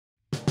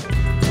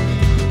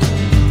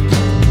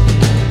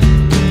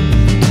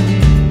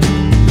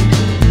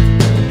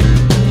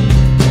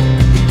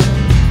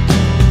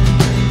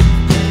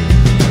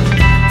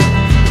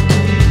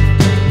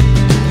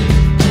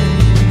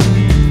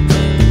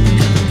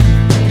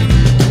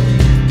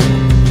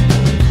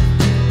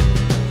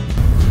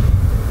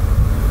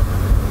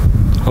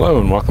Hello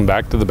and welcome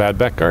back to the Bad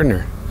Back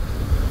Gardener.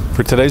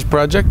 For today's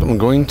project I'm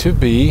going to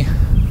be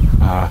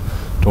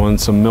doing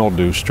some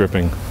mildew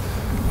stripping.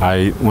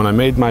 When I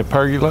made my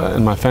pergola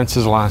and my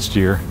fences last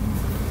year,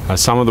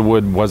 some of the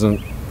wood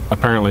wasn't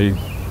apparently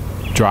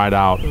dried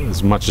out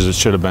as much as it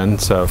should have been,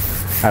 so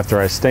after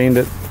I stained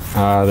it,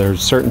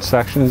 there's certain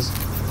sections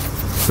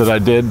that I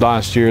did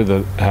last year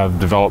that have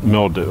developed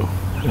mildew,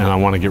 and I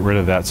want to get rid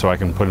of that so I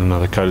can put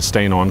another coat of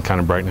stain on, kind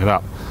of brighten it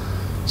up.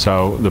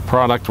 So the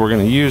product we're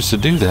going to use to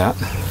do that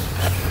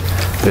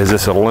is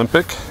this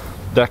Olympic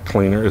deck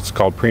cleaner. It's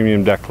called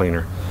Premium Deck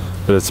Cleaner,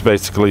 but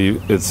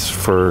it's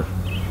for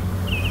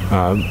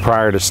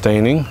prior to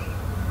staining,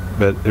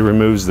 but it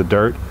removes the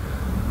dirt.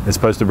 It's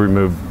supposed to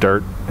remove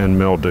dirt and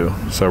mildew,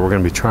 so we're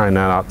going to be trying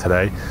that out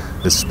today.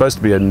 It's supposed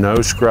to be a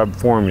no scrub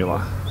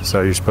formula,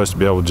 so you're supposed to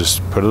be able to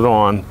just put it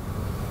on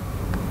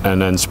and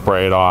then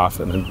spray it off,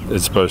 and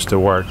it's supposed to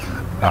work.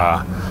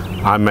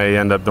 I may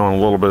end up doing a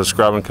little bit of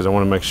scrubbing because I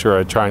want to make sure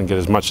I try and get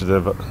as much of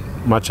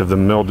the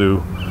mildew,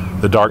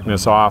 the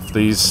darkness off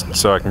these,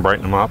 so I can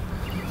brighten them up.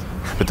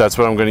 But that's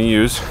what I'm going to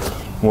use.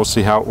 We'll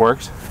see how it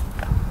works.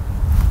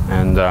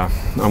 And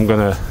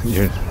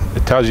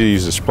it tells you to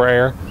use a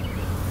sprayer,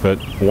 but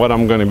what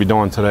I'm going to be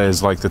doing today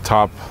is like the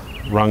top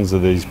rungs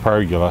of these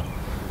pergola.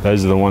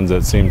 Those are the ones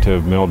that seem to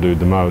have mildewed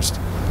the most.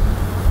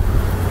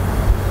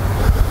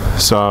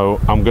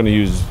 So I'm going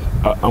to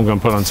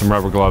put on some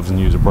rubber gloves and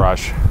use a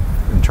brush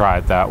and try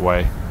it that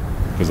way,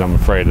 because I'm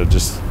afraid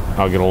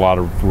I'll get a lot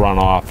of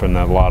runoff and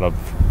a lot of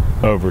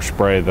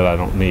overspray that I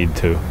don't need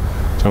to.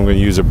 So I'm going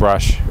to use a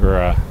brush, or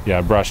a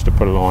brush to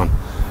put it on,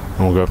 and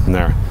we'll go from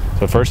there. So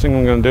the first thing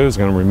I'm going to do is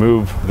going to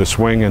remove the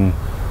swing and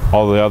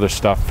all the other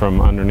stuff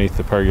from underneath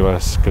the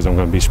pergolas, because I'm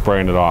going to be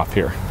spraying it off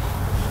here.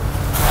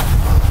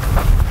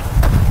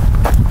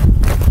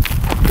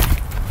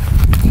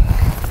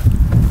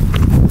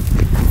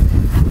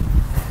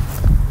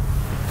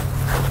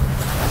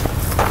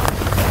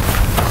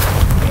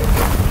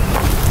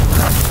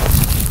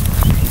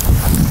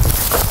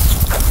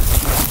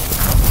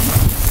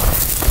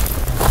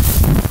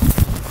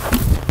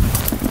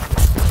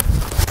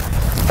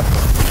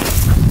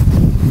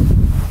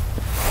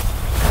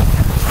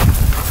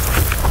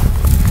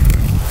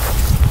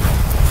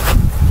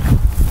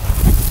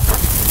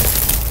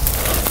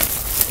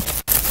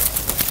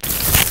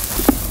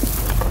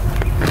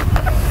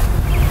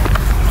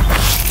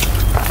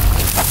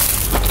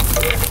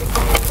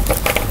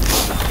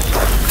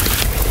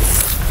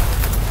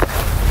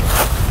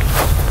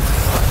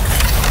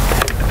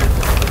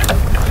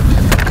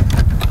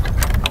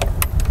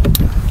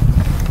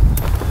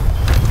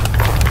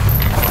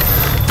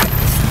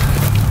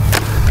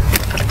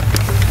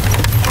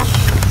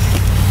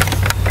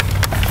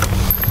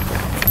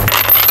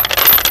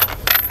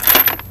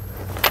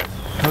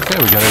 Okay,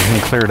 we got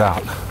everything cleared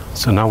out.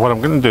 So now what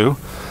I'm going to do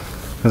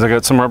is I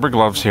got some rubber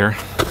gloves here.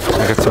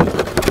 I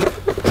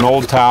got an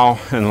old towel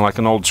and like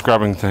an old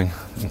scrubbing thing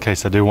in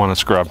case I do want to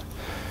scrub.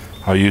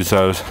 I'll use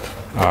those.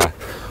 What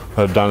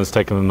I've done is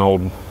taken an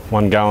old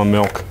 1 gallon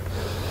milk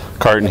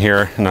carton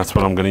here, and that's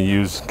what I'm going to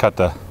use. Cut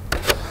the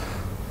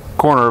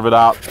corner of it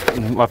out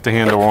and left the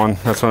handle on.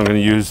 That's what I'm going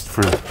to use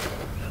for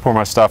pour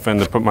my stuff in,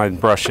 to put my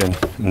brush in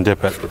and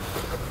dip it.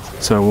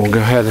 So we'll go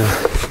ahead and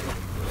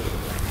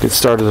get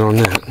started on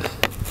that.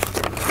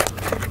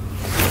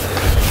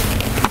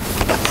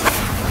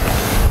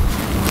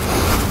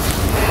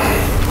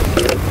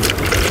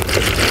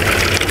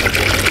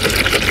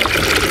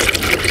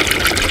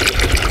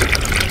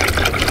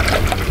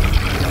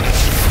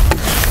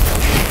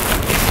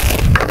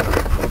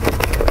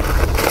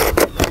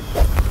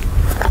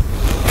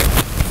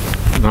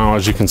 Now,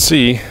 as you can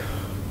see,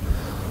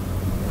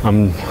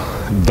 I'm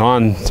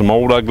donned some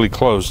old ugly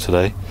clothes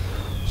today,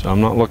 so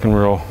I'm not looking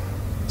real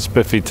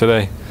spiffy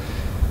today.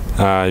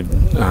 So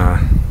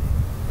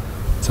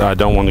I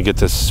don't want to get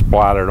this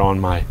splattered on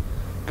my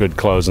good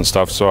clothes and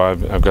stuff, so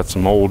I've got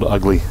some old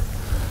ugly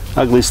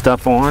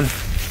stuff on,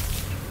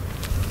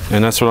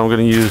 and that's what I'm going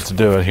to use to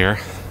do it here.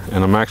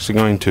 And I'm actually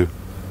going to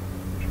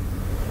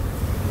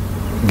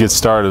get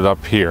started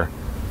up here,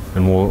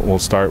 and we'll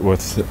start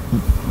with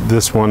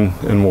this one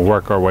and we'll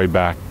work our way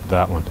back to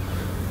that one.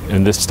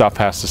 And this stuff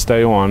has to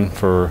stay on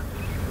for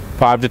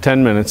 5 to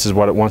 10 minutes is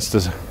what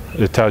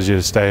it tells you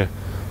to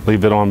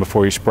leave it on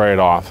before you spray it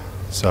off.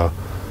 So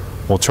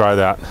we'll try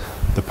that.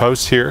 The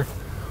posts here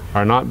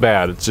are not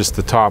bad, it's just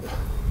the top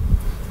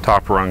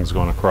rungs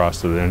going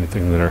across to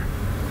anything that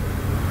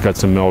got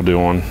some mildew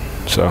on.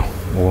 So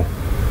we'll go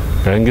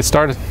ahead and get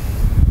started.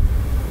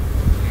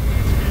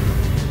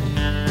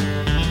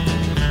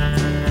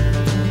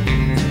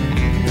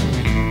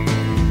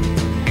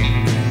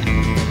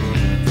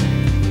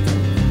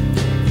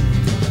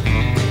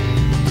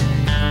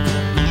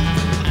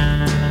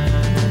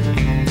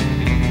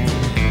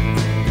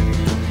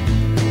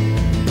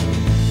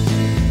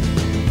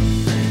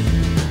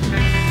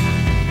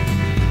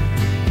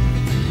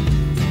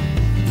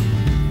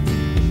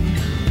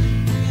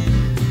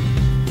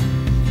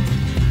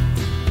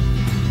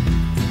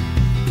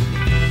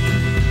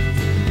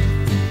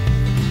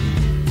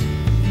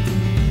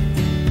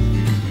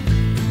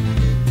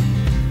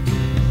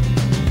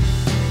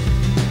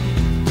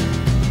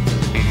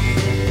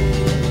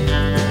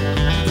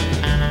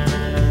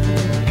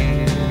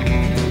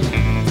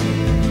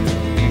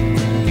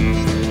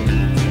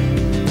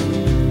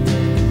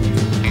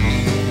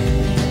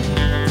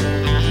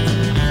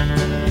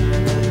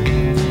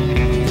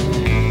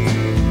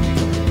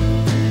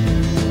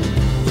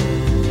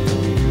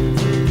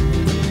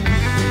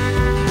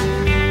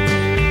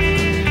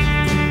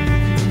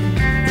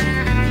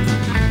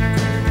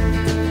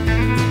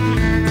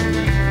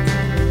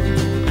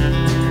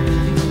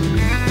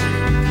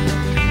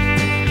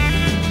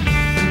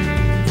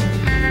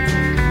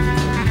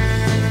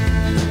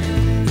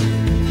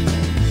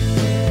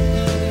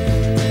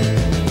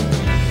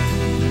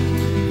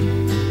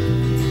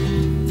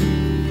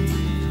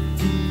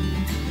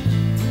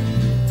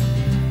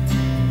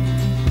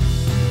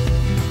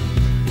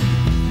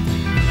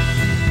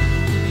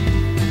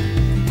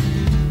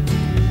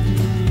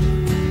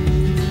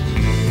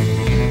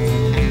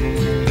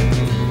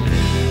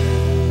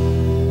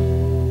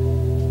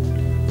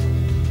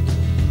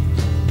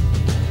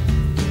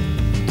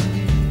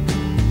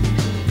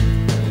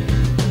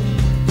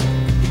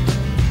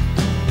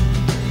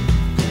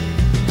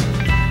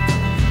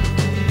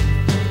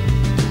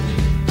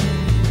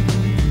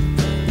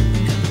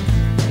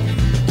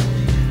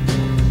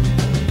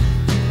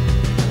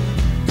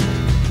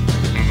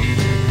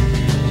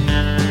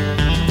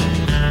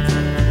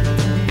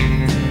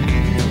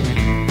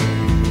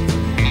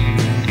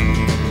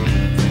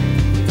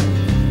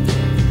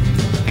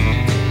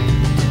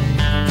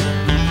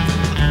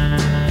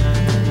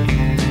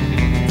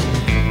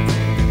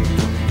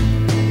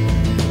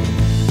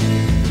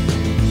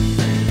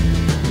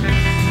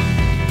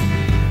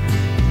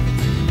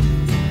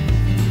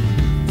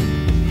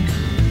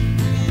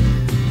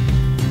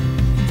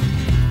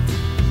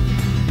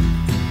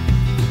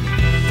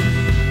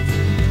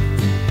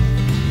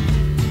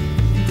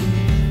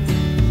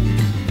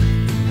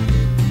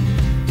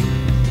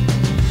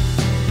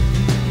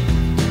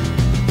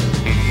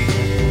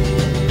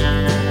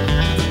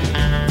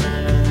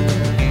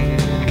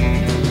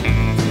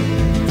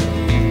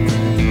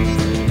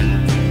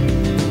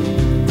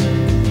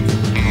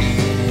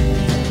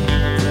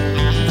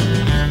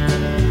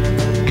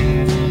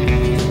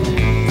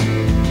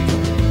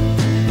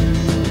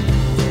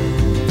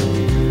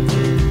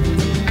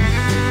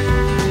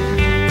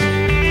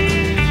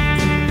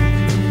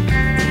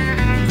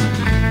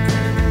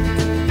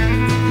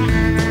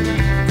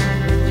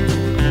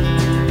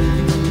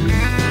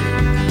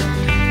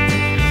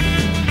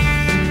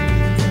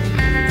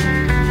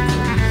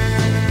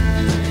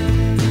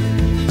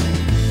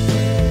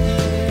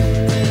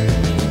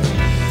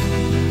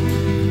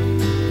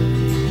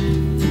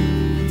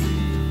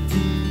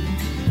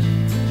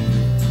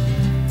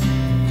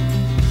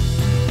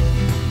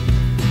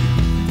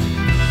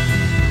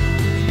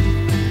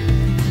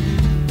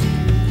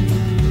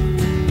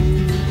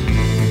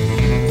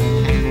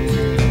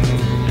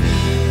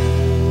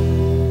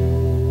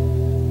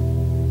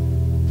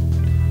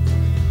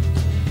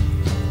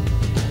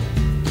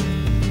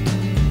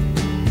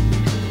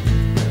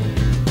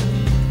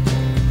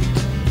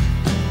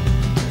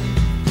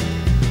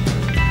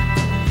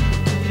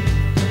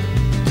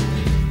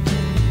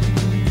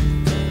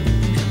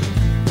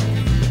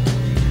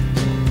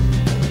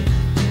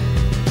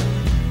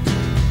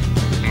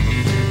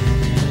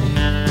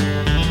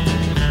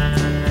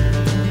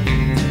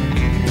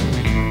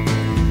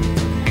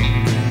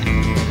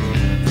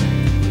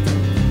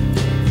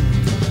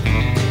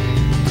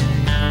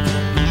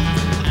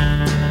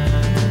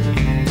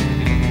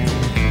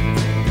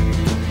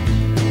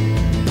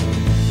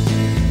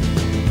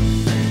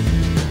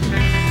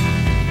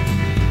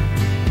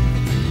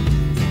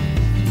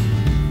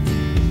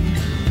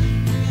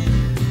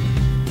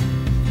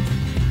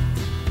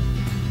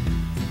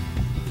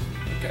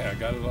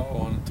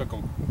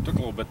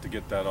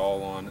 get that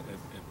all on. It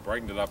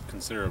brightened it up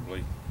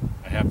considerably.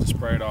 I have to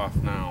spray it off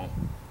now.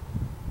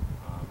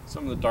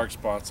 Some of the dark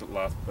spots it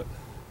left, but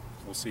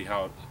we'll see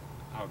how it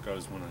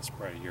goes when I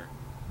spray here.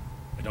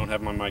 I don't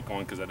have my mic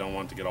on because I don't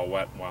want it to get all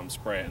wet while I'm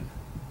spraying.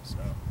 So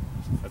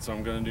that's what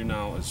I'm going to do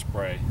now, is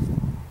spray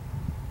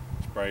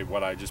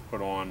what I just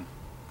put on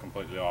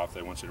completely off.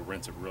 They want you to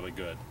rinse it really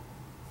good.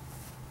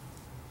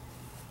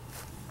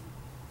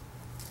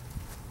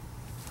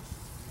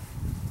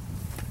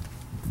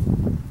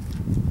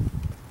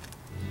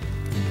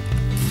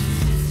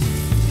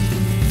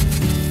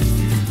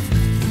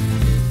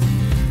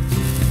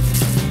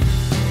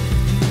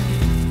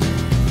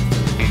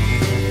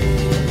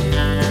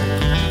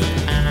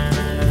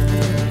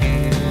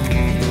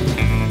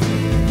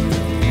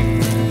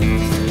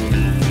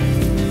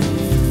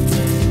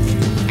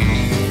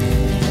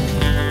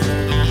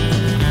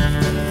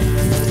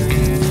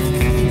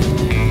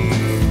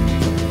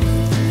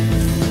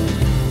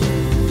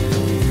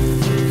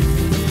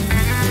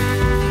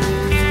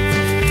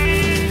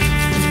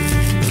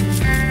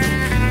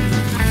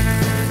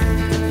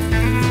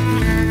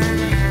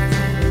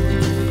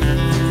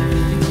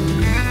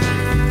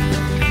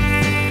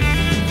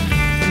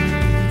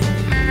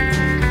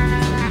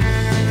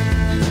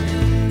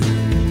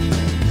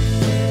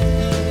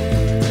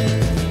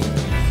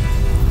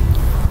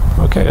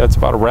 Okay, that's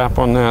about a wrap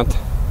on that.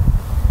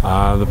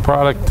 The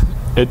product,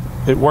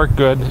 it worked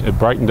good. It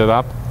brightened it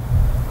up.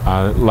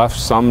 It left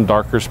some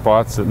darker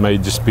spots that may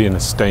just be in a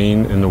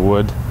stain in the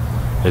wood.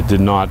 It did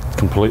not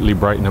completely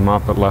brighten them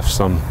up. It left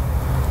a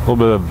little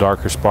bit of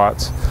darker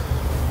spots.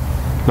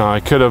 Now I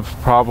could have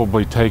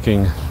probably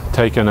taken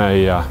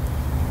a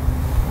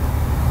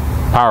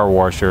power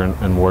washer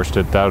and washed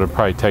it. That would have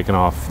probably taken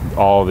off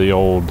all the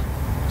old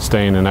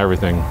stain and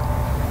everything.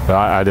 But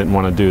I didn't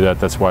want to do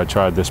that. That's why I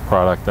tried this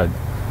product.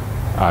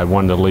 I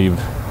wanted to leave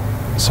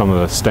some of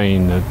the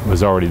stain that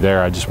was already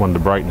there. I just wanted to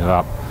brighten it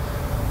up.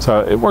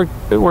 So it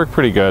worked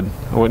pretty good.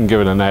 I wouldn't give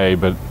it an A,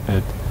 but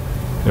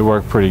it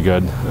worked pretty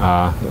good.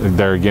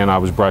 There again, I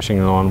was brushing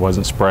it on,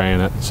 wasn't spraying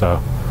it.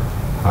 So,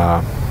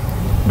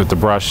 but the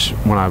brush,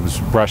 when I was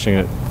brushing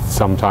it,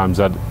 sometimes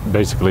that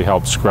basically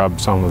helped scrub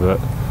some of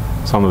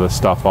the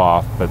stuff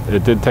off. But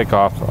it did take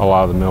off a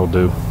lot of the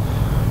mildew,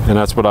 and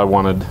that's what I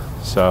wanted.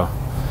 So,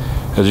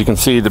 as you can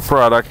see, the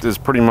product is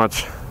pretty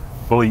much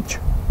bleach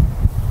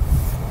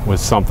with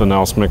something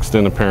else mixed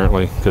in,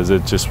 apparently, because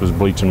it just was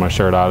bleaching my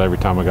shirt out every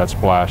time I got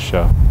splashed.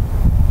 So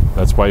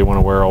that's why you want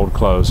to wear old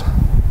clothes.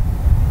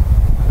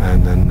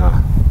 And then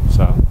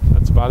so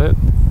that's about it.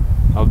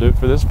 I'll do it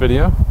for this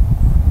video.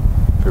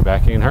 If your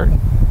back ain't hurting,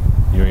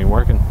 you ain't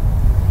working.